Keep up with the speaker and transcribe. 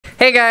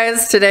Hey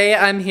guys, today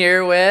I'm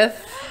here with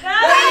the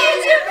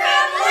YouTube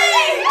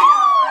family!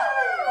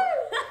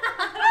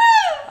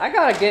 I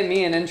gotta get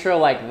me an intro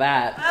like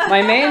that.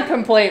 My main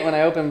complaint when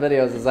I open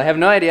videos is I have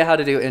no idea how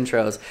to do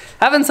intros.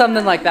 Having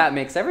something like that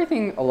makes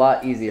everything a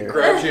lot easier.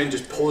 Grabs you and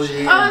just pulls you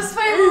in. Oh, it's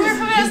funny when we were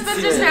coming to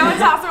Spencer's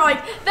family's house, we're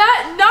like,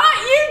 that not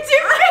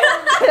YouTube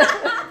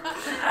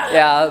family!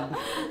 Yeah.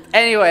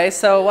 Anyway,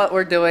 so what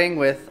we're doing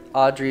with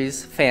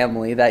Audrey's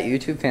family, that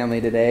YouTube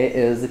family today,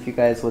 is if you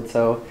guys would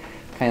so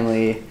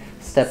kindly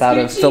step out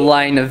of the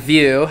line of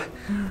view.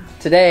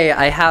 Today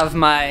I have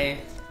my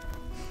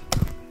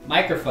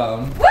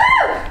microphone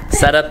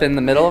set up in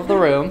the middle of the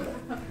room,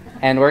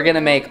 and we're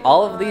gonna make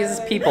all of these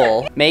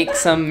people make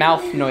some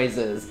mouth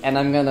noises, and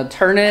I'm gonna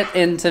turn it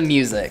into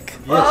music.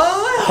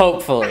 Yes.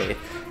 Hopefully.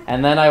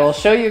 And then I will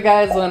show you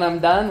guys when I'm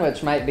done,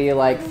 which might be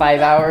like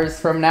 5 hours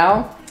from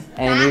now,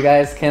 and you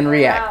guys can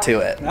react to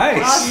it.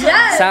 Nice.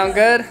 Yes. Sound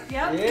good?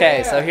 Yep.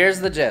 Okay, so here's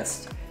the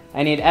gist.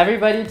 I need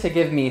everybody to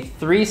give me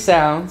 3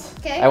 sounds.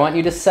 Okay. I want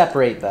you to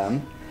separate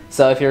them.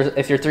 So if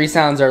your 3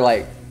 sounds are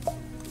like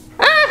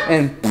ah,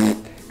 and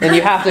then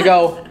you have to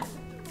go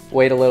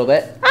wait a little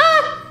bit.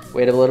 Ah,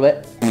 wait a little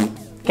bit.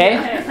 Okay?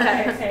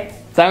 Okay.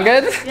 Sound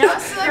good?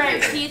 Yep. So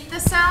like repeat the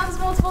sounds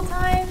multiple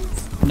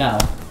times? No.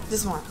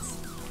 Just once.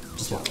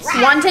 Just once.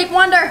 One take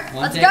wonder.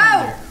 Let's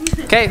go.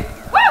 Okay.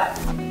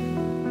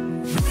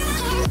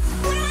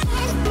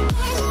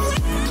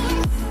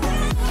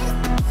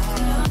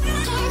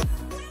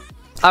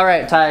 All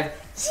right, Ty.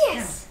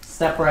 Yes.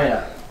 Step right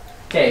up.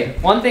 Okay,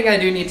 one thing I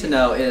do need to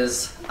know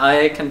is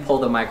I can pull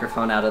the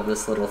microphone out of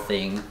this little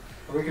thing.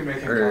 We can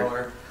make him Or-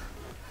 taller.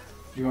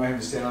 You want him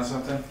to stand on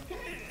something?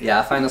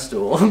 Yeah, find a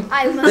stool.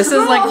 I love This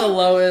is like the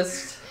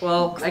lowest.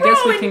 Well, I guess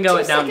we can go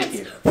it down to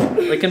here.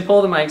 We can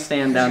pull the mic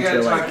stand down you to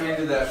gotta like tuck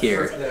into that,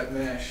 here. that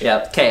mesh.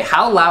 Yep. Okay,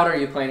 how loud are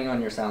you planning on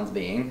your sounds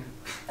being?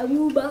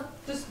 Aruba.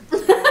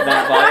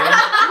 That volume?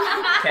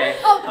 Okay.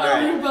 Oh, All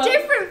right.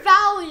 different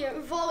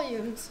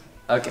volumes.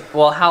 Okay.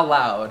 Well, how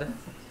loud?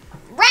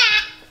 Rat.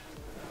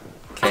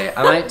 Okay,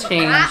 I might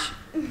change.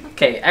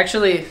 Okay,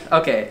 actually,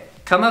 okay.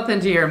 Come up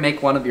into here and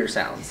make one of your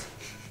sounds.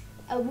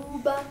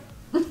 Aruba.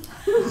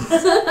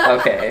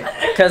 Okay,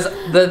 because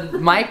the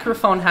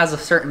microphone has a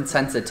certain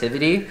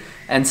sensitivity,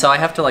 and so I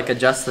have to like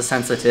adjust the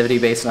sensitivity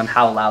based on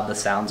how loud the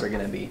sounds are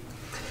gonna be.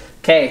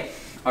 Okay,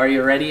 are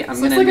you ready? I'm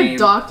Looks gonna like name. a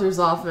doctor's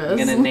office. I'm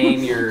gonna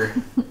name your.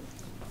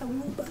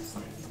 Aruba.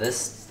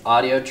 This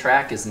audio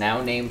track is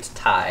now named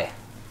Ty.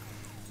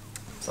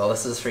 So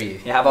this is for you.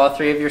 You have all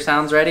 3 of your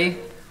sounds ready?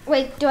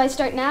 Wait, do I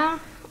start now?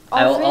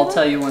 All three I'll of them?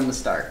 tell you when to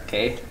start.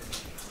 Okay,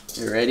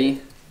 you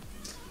ready?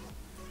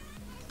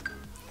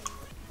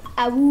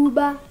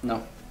 Aruba.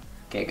 No.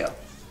 Okay, go.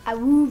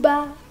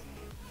 Aruba.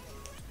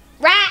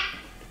 Rat.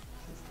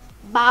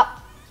 Bop.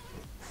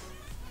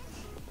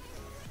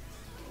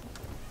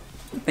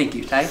 Thank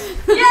you, Ty.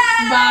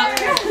 Bop.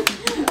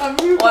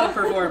 What a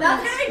performance.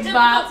 That's gonna be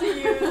difficult to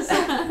use.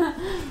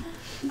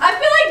 I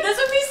feel like this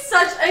would be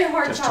such a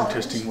hard Testing, challenge.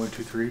 testing, 1,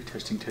 2, 3.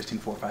 Testing, testing,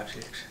 4, 5,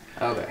 6.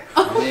 Okay.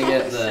 Let me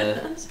get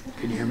the.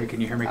 Can you hear me? Can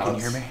you hear me? Can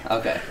you hear me?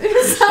 Okay.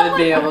 You should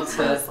be able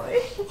to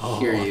Oh,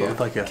 hear you.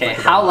 like a- Okay, like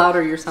a- how loud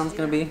are your sounds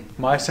gonna be?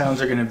 My sounds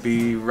are gonna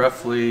be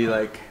roughly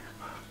like,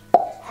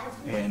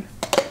 and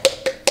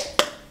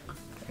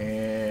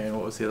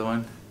what was the other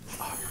one?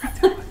 Oh, I forgot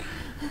the other one.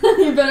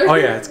 You better. Oh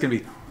yeah, it's gonna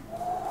be.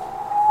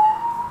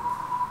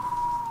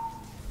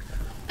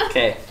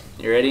 Okay,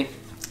 you ready?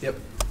 Yep.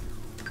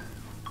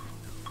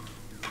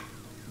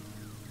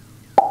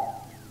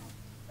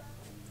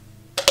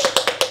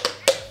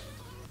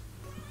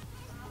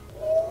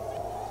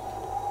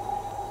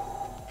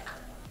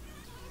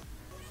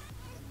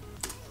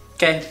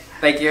 Okay,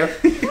 thank you.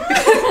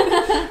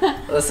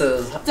 This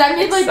is Dad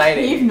made like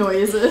exciting. cave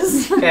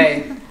noises.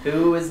 Okay,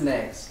 who is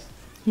next?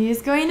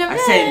 He's going to I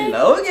say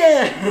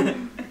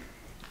Logan.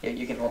 Here,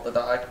 you can hold the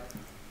dog.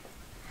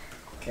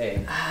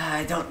 Okay.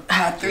 I don't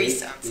have 3 Jake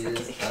sounds. is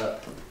Okay.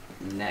 up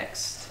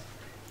next.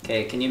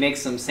 Okay, can you make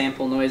some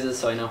sample noises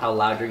so I know how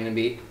loud you're gonna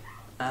be?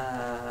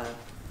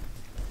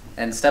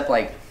 And step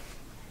like,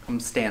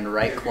 stand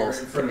right close.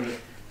 In front of me.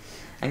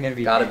 I'm gonna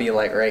be. Gotta be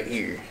like right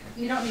here.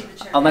 You don't need the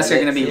chair. Unless you're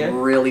gonna be Yeah.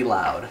 really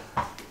loud.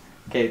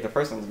 Okay, the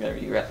first one's gonna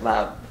be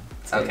loud.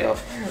 It's gonna Okay. go.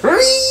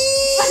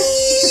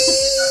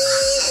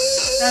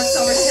 That's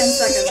over 10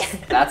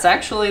 seconds. That's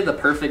actually the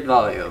perfect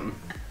volume.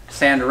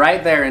 Stand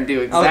right there and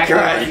do exactly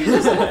God. what you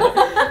just did.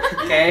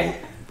 Okay?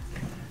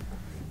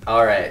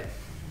 Alright.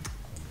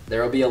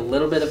 There will be a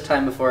little bit of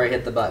time before I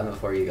hit the button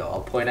before you go.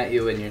 I'll point at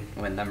you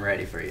when I'm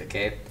ready for you,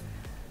 okay?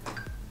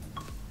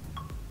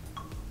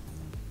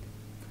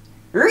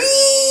 Do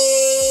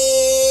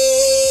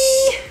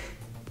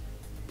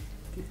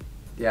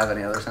you have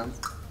any other sounds?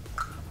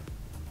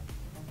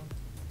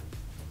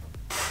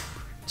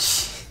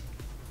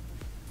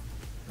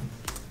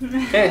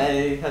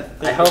 Okay.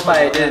 I hope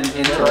I didn't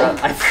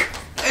interrupt.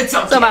 It's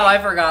okay. Somehow I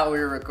forgot we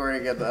were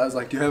recording it. I was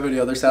like, do you have any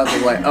other sounds? I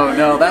was like, oh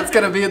no, that's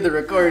gonna be in the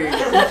recording. Do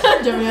you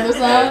have any other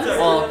sounds?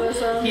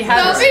 Well, he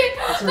had That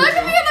his, could be like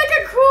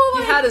a cool. he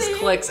like, had his thing.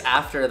 clicks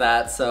after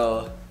that,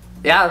 so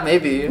Yeah,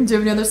 maybe. Do you have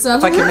any other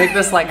sounds? If I can make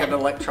this like an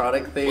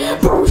electronic thing,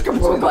 like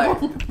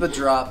the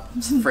drop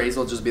phrase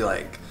will just be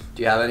like,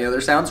 "Do you have any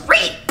other sounds?"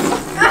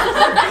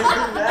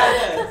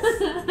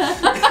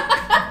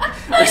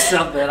 Or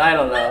something. I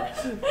don't know.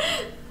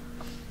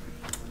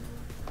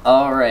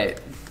 All right.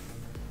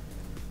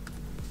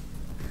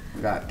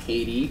 We got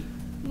Katie.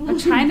 I'm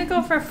trying to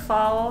go for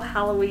fall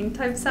Halloween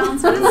type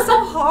sounds, but it's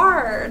so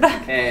hard.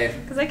 Okay.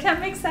 Because I can't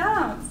make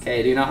sounds.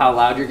 Okay. Do you know how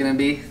loud you're gonna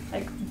be?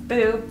 Like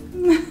boo.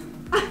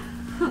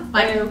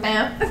 Like,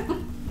 bam.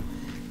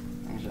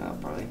 Actually, I'll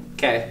probably.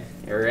 Okay.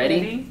 You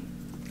ready?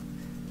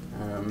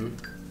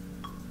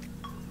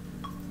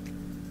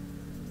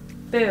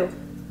 Boo.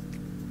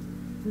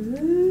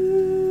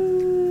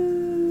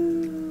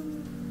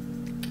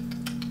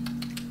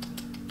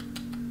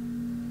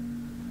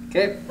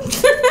 Okay.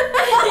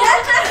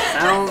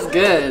 Sounds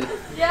good.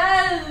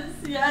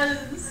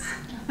 Yes.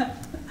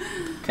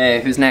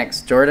 Okay. Who's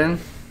next? Jordan.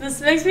 This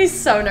makes me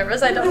so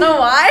nervous. I don't know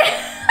why.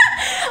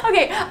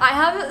 Okay,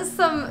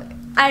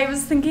 I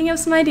was thinking of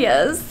some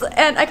ideas,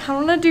 and I kind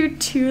of want to do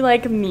 2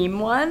 like meme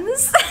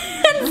ones.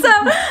 And so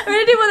I'm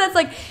gonna do one that's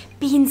like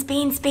beans,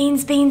 beans,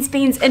 beans, beans,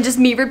 beans, and just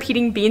me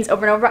repeating beans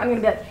over and over. I'm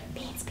gonna be like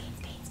beans, beans,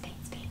 beans,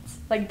 beans, beans,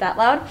 like that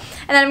loud.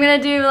 And then I'm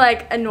gonna do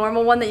like a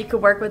normal one that you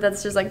could work with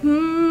that's just like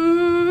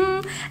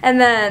and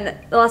then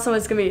the last one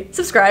is gonna be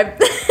subscribe.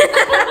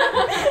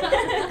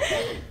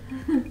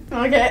 Okay. Oh no,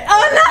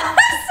 I'm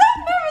so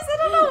nervous. I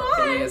don't know why.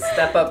 Can you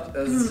step up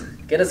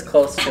get as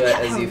close to it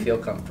as you feel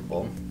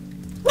comfortable.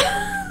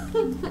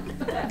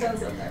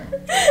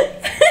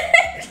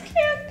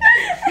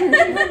 I'm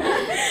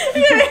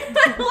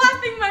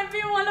laughing might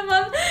be one of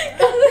them.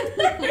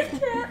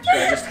 Should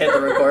I just hit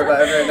the record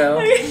button right now?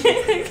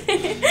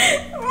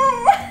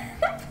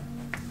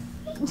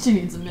 She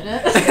needs a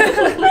minute.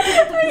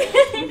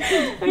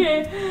 Okay.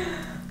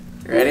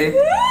 You ready?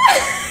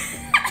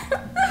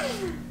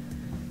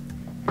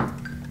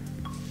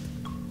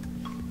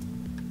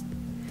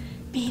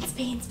 Beans,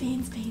 beans,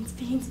 beans, beans,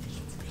 beans,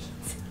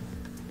 beans,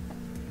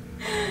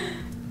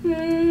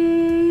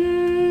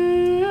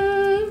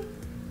 beans.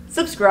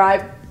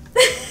 Subscribe.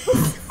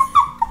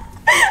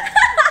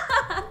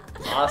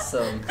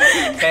 Awesome.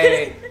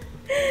 Okay.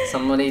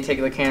 Somebody take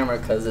the camera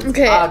because it's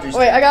Okay, Audrey's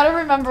wait, turn. I gotta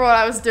remember what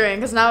I was doing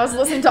because now I was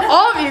listening to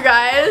all of you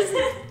guys.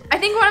 I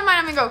think one of mine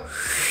I'm gonna go,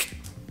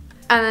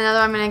 and another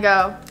I'm gonna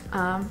go,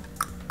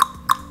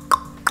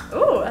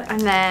 Ooh.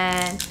 and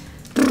then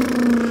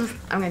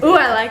I'm gonna. Ooh,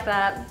 I like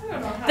that.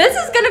 This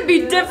is gonna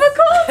be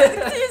difficult.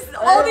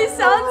 All these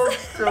sounds.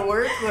 to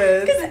work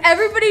with. Because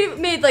everybody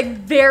made like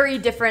very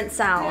different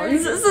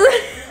sounds.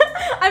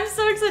 I'm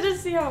so excited to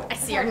see how. I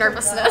see your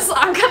nervousness.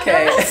 I'm kind of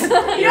Okay. nervous.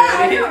 Yeah,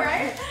 I know,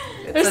 right?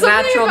 It's a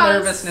natural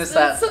nervousness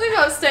that. Something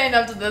about staying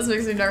up to this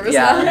makes me nervous.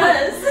 Yeah. now.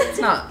 Yes. It's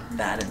not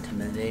that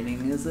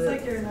intimidating, is It's like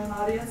it? you're in an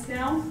audience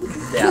now.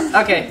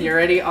 Yeah. Okay, you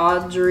ready,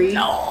 Audrey?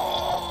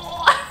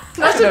 No.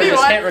 That should No, be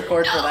just one. hit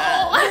record for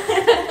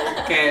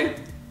that. Okay.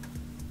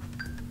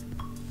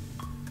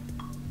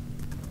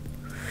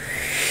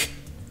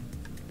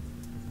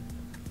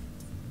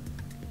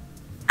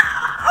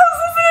 I was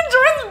listening to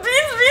Jordan's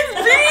beans, beans,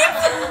 beans.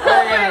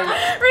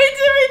 Yeah. Me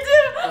too.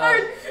 I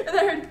heard, and then I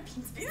heard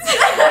beans, beans.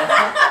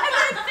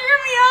 And it threw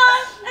me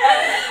off.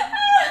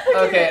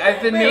 Okay, I've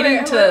been Wait, meaning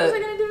what was I gonna do to.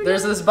 again?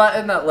 There's this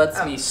button that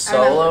lets me I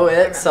solo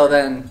remember. it. So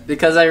then,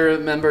 because I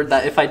remembered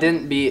that if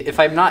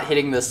I'm not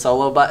hitting the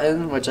solo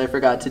button, which I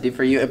forgot to do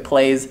for you, it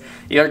plays.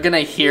 You're gonna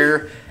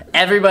hear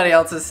everybody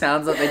else's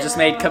sounds that they just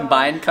made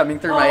combined coming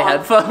through my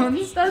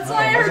headphones. That's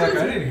why I I was like, I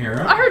heard. didn't hear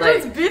him. I heard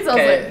those beats. I was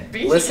okay, like,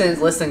 beats.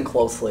 listen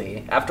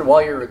closely.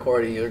 While you're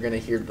recording, you're gonna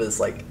hear this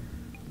like.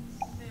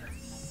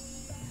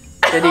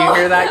 Did you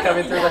hear that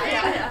coming through the?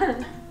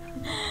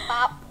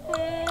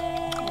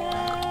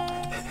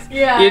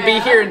 Yeah. You'd be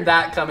hearing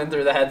that coming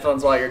through the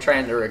headphones while you're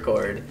trying to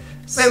record.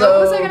 Wait, what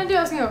was I gonna do?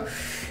 I was gonna go,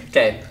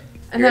 Okay.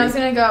 and then I was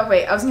gonna go.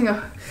 Wait, I was gonna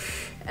go,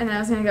 and then I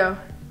was gonna go.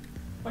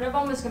 One of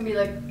them was gonna be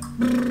like.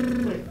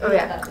 Oh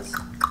yeah. That was.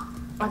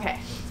 Okay.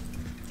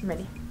 I'm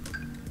ready.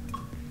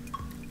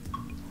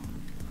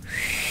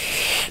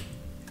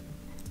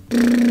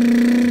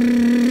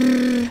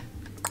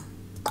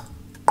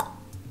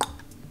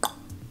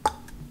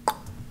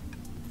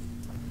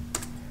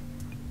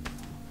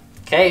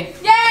 Okay.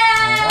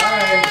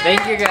 Yay!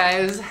 Thank you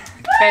guys.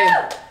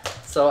 Okay.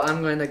 So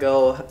I'm going to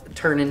go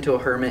turn into a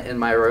hermit in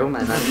my room,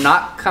 and I'm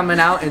not coming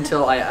out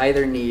until I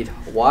either need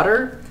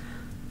water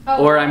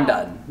or I'm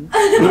done.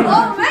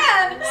 Oh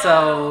man!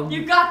 So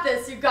You got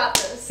this. You got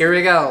this. here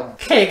we go.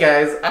 Hey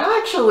guys, I'm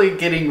actually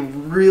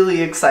getting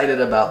really excited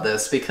about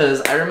this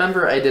because I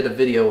remember I did a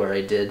video where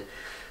I did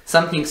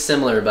something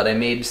similar, but I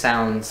made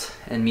sounds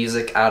and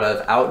music out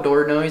of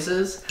outdoor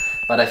noises.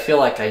 But I feel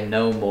like I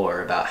know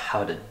more about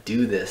how to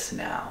do this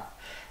now.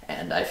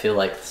 And I feel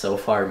like so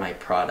far my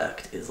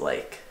product is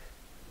like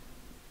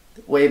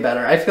way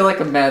better. I feel like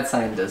a mad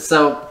scientist.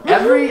 So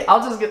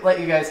I'll just let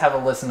you guys have a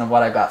listen of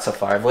what I got so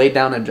far. I've laid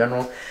down a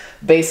general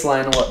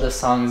baseline of what this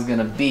song is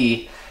gonna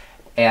be,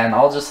 and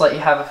I'll just let you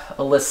have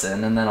a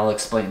listen and then I'll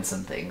explain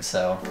some things.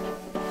 So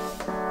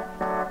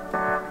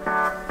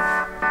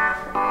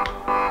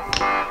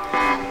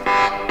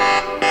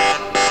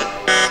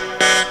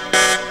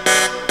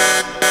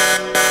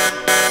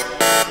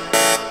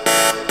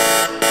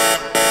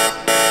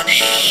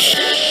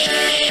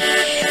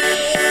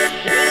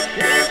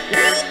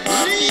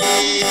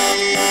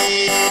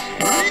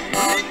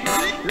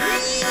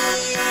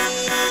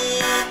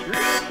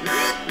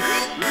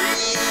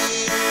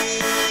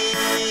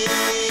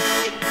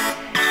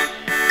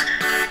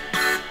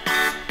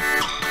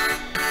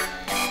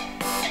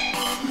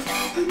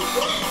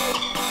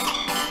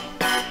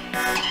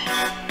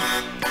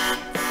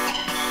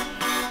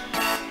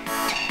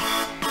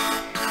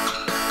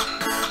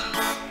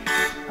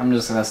I'm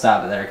just gonna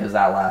stop it there because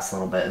that last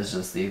little bit is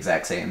just the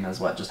exact same as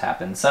what just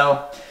happened.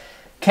 So,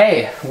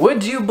 okay,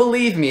 would you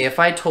believe me if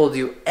I told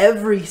you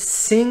every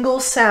single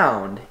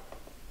sound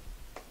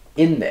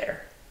in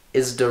there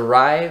is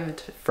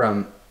derived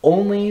from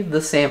only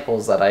the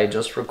samples that I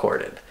just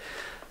recorded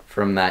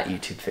from that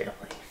YouTube family?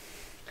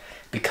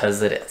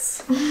 Because it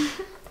is.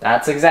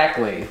 That's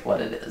exactly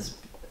what it is.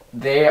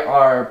 They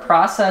are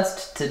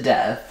processed to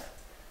death.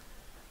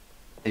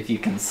 If you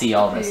can see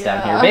all this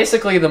down here.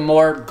 Basically, the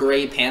more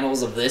gray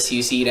panels of this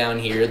you see down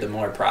here, the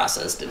more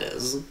processed it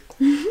is.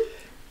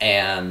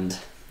 And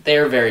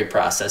they're very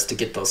processed to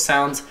get those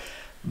sounds,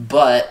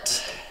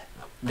 but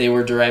they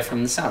were derived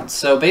from the sounds.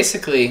 So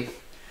basically,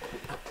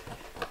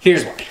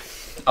 here's why.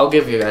 I'll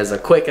give you guys a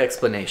quick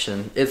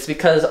explanation. It's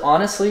because,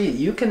 honestly,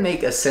 you can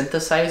make a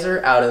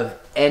synthesizer out of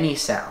any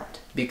sound.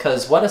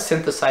 Because what a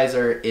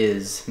synthesizer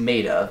is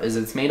made of is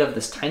it's made of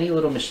this tiny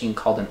little machine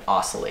called an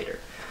oscillator.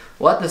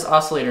 What this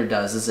oscillator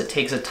does is it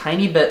takes a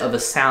tiny bit of a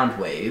sound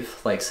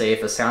wave, like say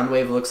if a sound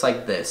wave looks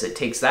like this, it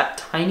takes that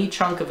tiny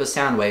chunk of a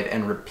sound wave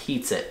and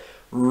repeats it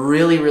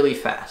really, really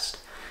fast.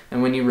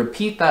 And when you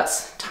repeat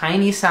that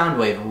tiny sound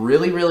wave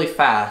really, really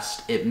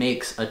fast, it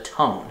makes a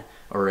tone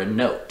or a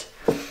note.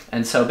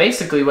 And so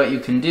basically what you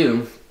can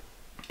do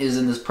is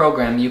in this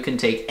program, you can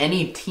take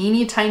any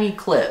teeny tiny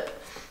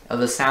clip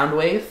of a sound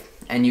wave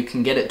and you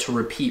can get it to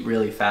repeat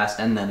really fast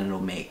and then it'll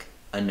make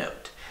a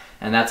note.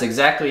 And that's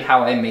exactly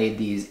how I made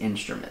these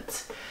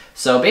instruments.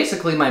 So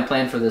basically my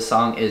plan for this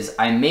song is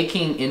I'm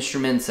making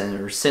instruments and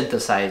or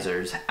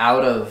synthesizers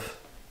out of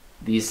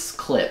these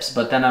clips,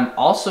 but then I'm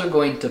also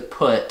going to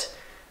put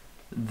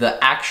the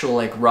actual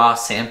like raw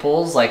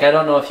samples. Like I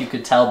don't know if you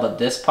could tell, but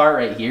this part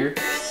right here,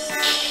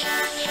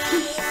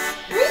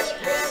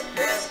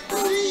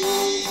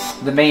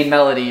 the main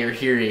melody you're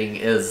hearing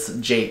is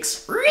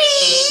Jake's.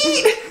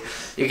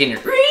 You can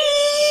hear.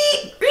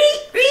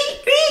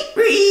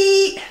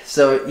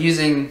 So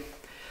using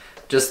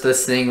just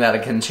this thing that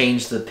it can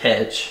change the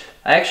pitch.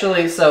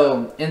 Actually,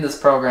 so in this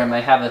program I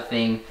have a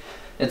thing,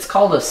 it's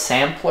called a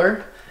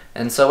sampler.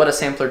 And so what a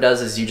sampler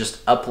does is you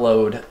just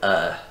upload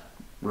a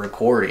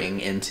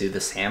recording into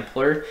the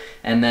sampler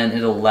and then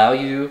it'll allow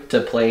you to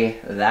play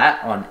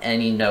that on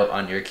any note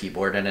on your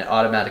keyboard and it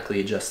automatically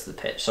adjusts the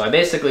pitch. So I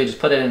basically just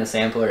put it in a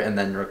sampler and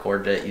then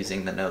recorded it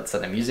using the notes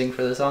that I'm using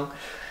for the song.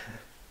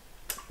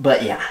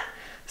 But yeah,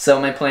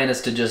 so my plan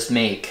is to just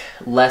make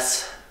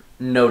less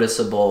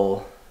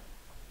noticeable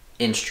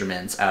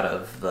instruments out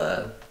of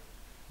the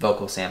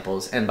vocal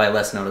samples, and by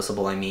less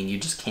noticeable I mean you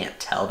just can't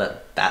tell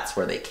that that's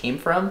where they came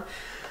from.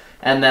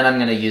 And then I'm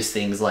gonna use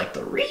things like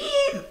the reed,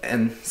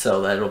 and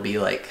so that'll be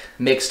like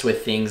mixed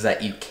with things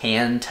that you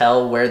can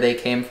tell where they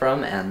came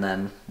from. And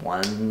then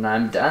when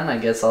I'm done, I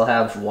guess I'll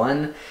have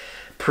one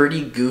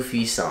pretty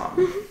goofy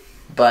song.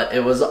 But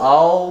it was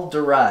all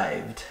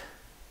derived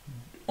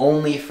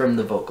only from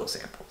the vocal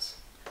samples,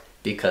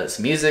 because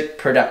music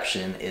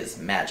production is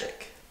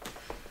magic.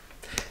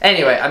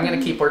 Anyway, I'm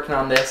gonna keep working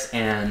on this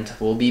and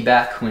we'll be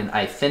back when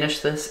I finish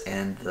this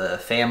and the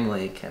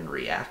family can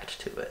react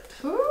to it.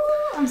 Ooh,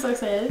 I'm so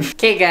excited.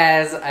 Okay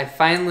guys, I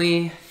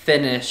finally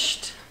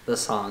finished the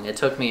song. It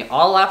took me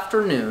all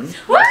afternoon.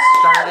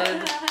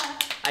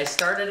 I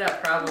started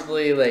at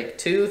probably like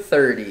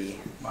 2:30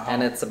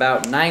 and it's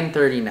about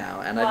 9:30 now,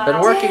 and I've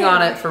been working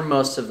on it for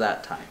most of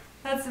that time.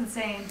 That's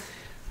insane.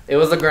 It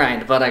was a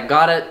grind, but I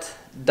got it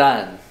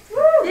done.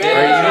 Are you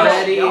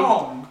ready?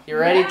 You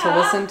ready to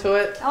listen to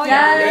it? Oh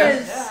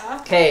yes.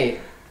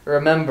 Okay,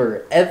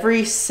 remember,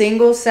 every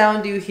single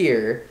sound you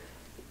hear,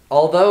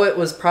 although it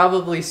was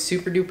probably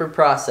super duper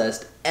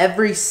processed,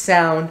 every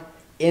sound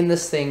in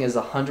this thing is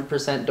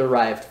 100%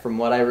 derived from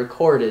what I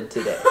recorded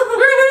today.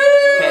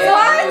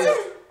 Okay?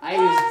 I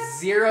used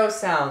 0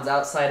 sounds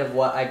outside of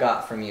what I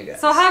got from you guys.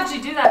 So how'd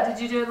you do that? Did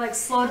you do it like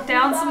slow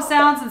down some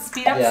sounds and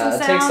speed up some sounds?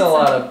 Yeah, it takes a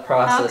lot of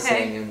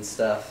processing and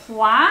stuff.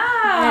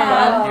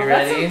 Wow. You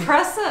ready? That's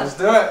impressive. Let's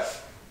do it.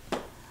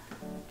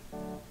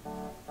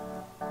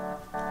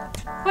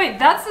 Wait,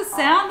 that's the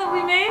sound that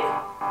we made?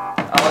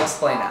 I'll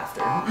explain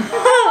after. I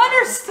don't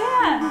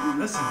understand.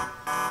 Listen.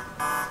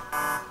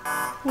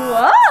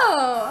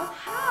 Whoa!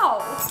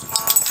 How?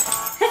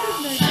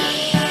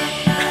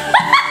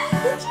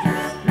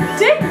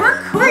 Dang, we're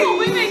cool.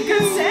 We make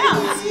good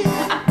sounds.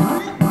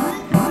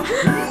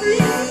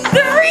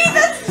 The Ree,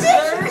 that's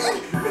different.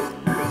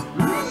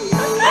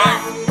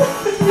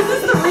 Is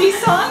this the Ree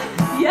song?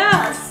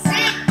 Yes.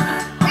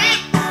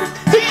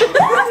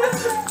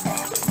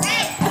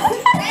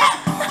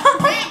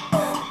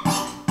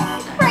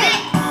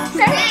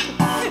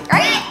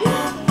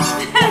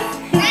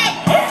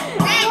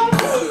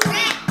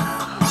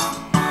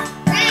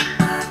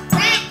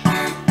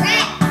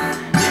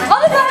 Oh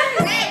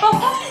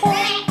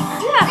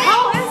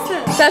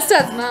That's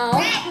Dad's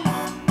mouth.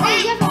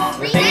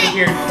 The thing you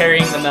hear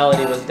carrying the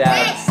melody was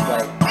Dad's,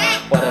 like,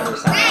 whatever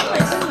sound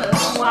it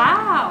was.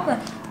 Wow.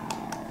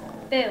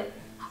 Boo. I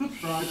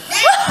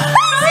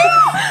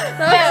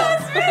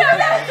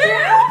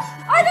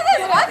think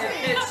that's what? I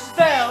pitched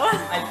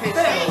it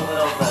a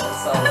little bit,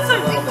 so it's a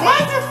little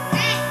bit.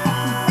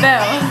 No.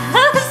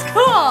 That's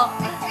cool.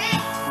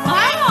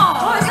 Wow.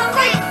 Oh, it sounds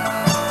like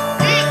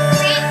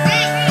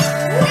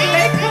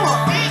very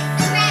cool.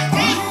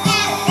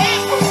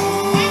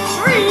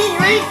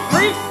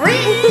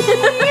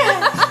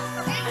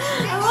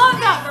 I love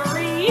that,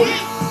 Marie.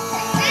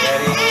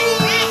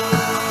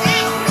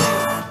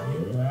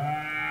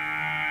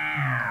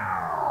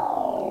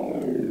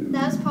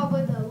 That was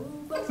probably the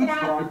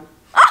Yes!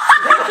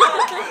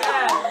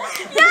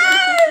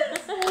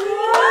 Oh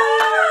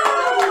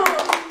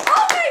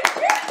my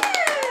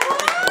goodness!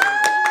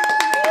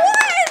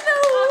 What in the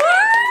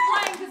world?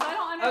 Explain, because I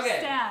don't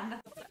understand.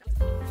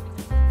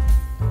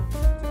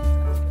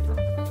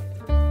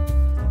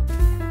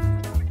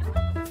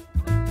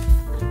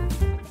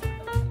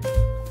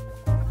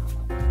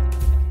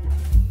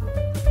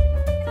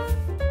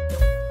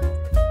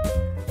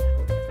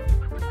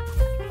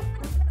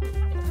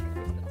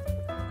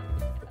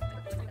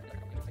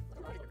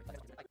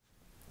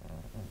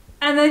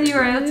 And then you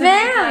were able to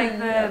make like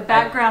the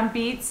background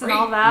beats and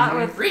all that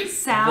with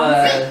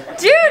sound.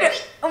 Dude,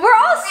 we're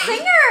all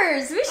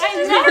singers. We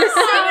should just be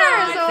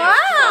singers.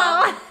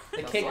 Wow.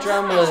 The kick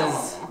drum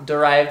was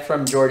derived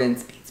from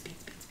Jordan's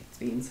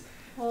beans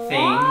thing.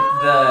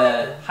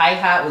 The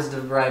hi-hat was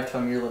derived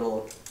from your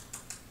little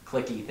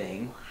clicky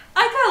thing.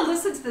 I gotta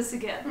listen to this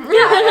again.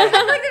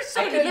 Yeah, like there's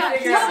so I many. couldn't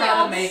figure out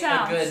how to make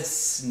a good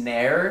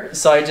snare,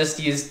 so I just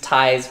used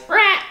Ty's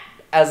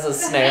as a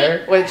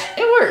snare, which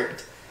it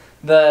worked.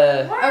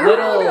 The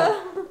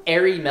little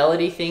airy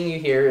melody thing you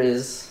hear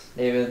is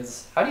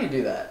David's. How do you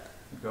do that?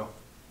 Go.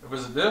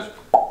 Was it this?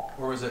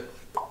 Or was it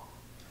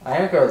I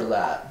think it was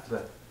that.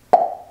 that?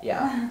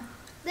 Yeah.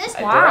 this. I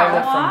derived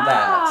it from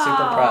that.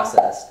 Super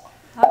processed.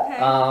 Okay.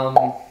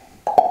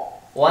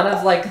 One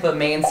of like the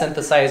main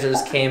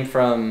synthesizers came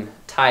from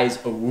Ty's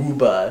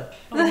Aruba.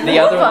 The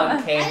other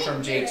one came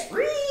from Jake's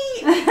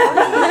and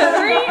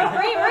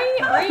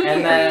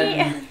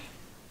then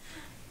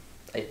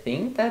I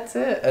think that's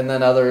it. And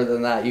then other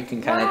than that, you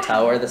can kind of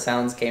tell where the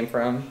sounds came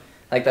from.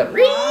 Like that.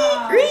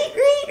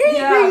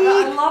 Yeah,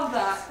 I love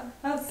that.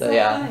 That's so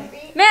yeah.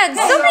 nice. Man,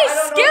 so Also, many I don't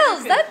know if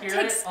skills. you That could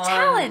hear takes it on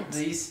talent.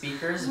 these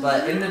speakers,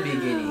 but in the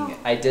beginning,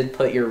 I did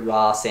put your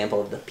raw sample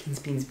of the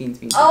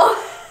beans. Oh,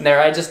 There,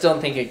 I just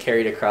don't think it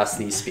carried across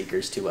these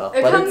speakers too well.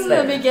 it but comes it's in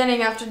there. the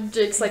beginning after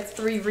Jake's like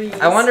 3 reads.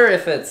 I wonder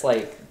if it's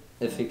like,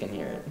 if you can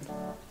hear it.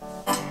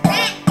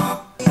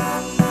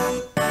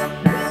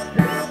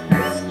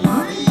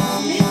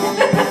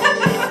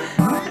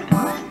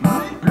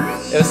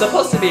 It was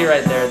supposed to be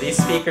right there. These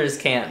speakers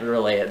can't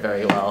relay it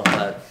very well,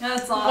 but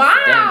That's awesome.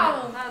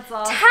 Wow. That's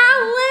awesome.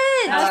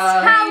 Talent!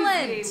 That's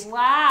Talent! crazy.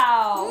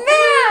 Wow.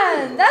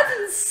 Man, that's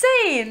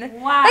insane.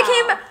 Wow.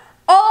 That came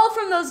all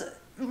from those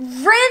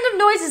random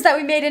noises that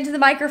we made into the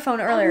microphone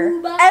earlier.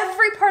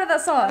 Every part of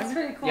that That's song.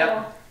 pretty cool.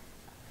 Yep.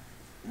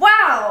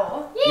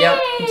 Wow. Yep,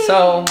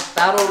 so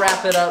that'll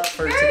wrap it up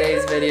for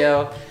today's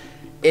video.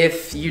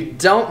 If you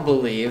don't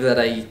believe that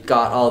I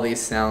got all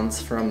these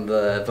sounds from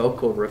the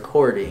vocal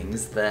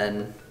recordings,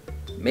 then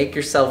make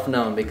yourself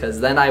known,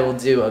 because then I will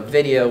do a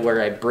video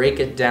where I break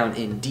it down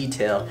in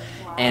detail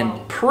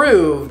and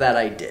prove that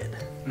I did.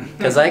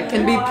 Because I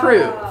can be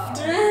proved.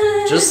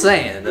 Just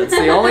saying, that's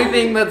the only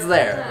thing that's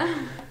there.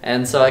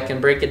 And so I can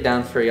break it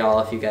down for y'all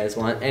if you guys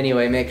want.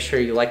 Anyway, make sure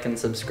you like and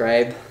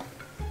subscribe.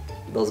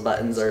 Those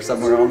buttons are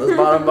somewhere on this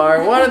bottom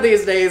bar. One of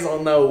these days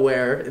I'll know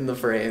where in the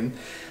frame.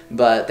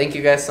 But thank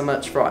you guys so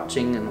much for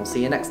watching, and we'll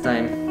see you next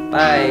time.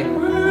 Bye.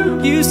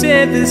 You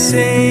said the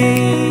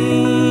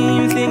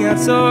same thing I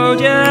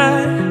told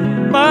ya.